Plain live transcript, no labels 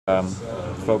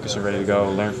Focused and ready to go.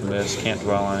 Learn from this. Can't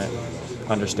dwell on it.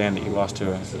 Understand that you lost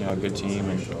to a good team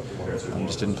and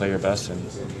just didn't play your best, and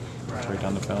break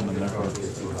down the film and therefore.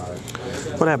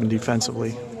 What happened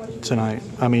defensively tonight?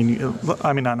 I mean,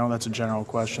 I know that's a general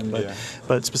question,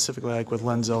 but specifically like with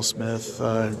Lenzel Smith,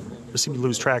 we seemed to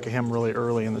lose track of him really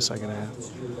early in the second half.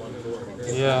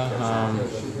 Yeah,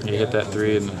 he hit that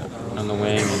three on the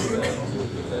wing, and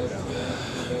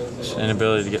just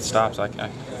inability to get stops.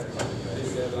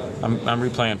 I'm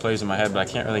replaying plays in my head, but I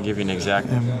can't really give you an exact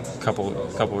couple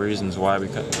reasons why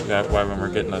when we're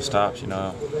getting those stops.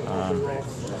 I'm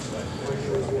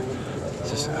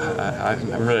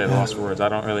really at lost for words. I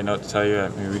don't really know what to tell you. I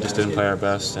mean, we just didn't play our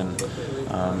best, and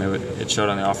it showed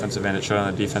on the offensive end. It showed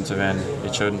on the defensive end.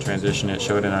 It showed in transition. It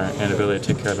showed in our inability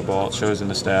to take care of the ball. It shows in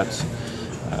the stats.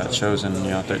 It shows in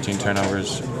 13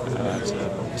 turnovers,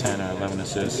 10 or 11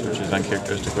 assists, which is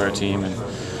uncharacteristic of our team. And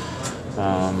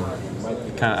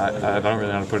I don't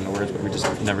really know how to put it into words, but we just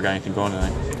never got anything going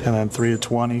tonight. And then 3 of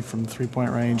 20 from three-point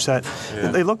range.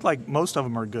 They look like most of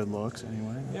them are good looks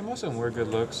anyway. Yeah, most of them were good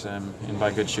looks, and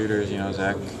by good shooters.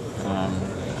 Zach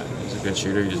is a good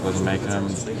shooter. He just wasn't making them.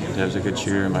 Dev's a good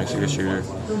shooter. Mike's a good shooter.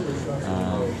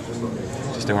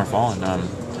 Just they weren't falling.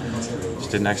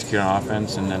 Just didn't execute on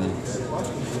offense, and then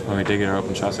when we did get our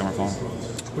open shots, they weren't falling.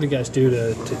 What do you guys do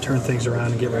to turn things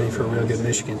around and get ready for a real good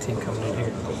Michigan team coming in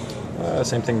here?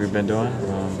 Same thing we've been doing.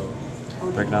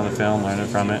 Breaking down the film, learning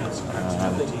from it.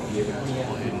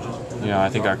 I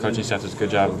think our coaching staff does a good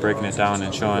job of breaking it down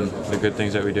and showing the good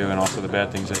things that we do and also the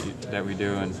bad things that we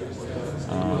do. And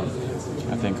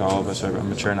I think all of us are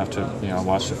mature enough to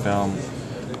watch the film,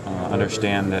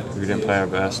 understand that we didn't play our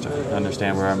best,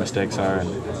 understand where our mistakes are, and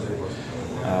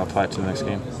apply it to the next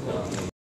game.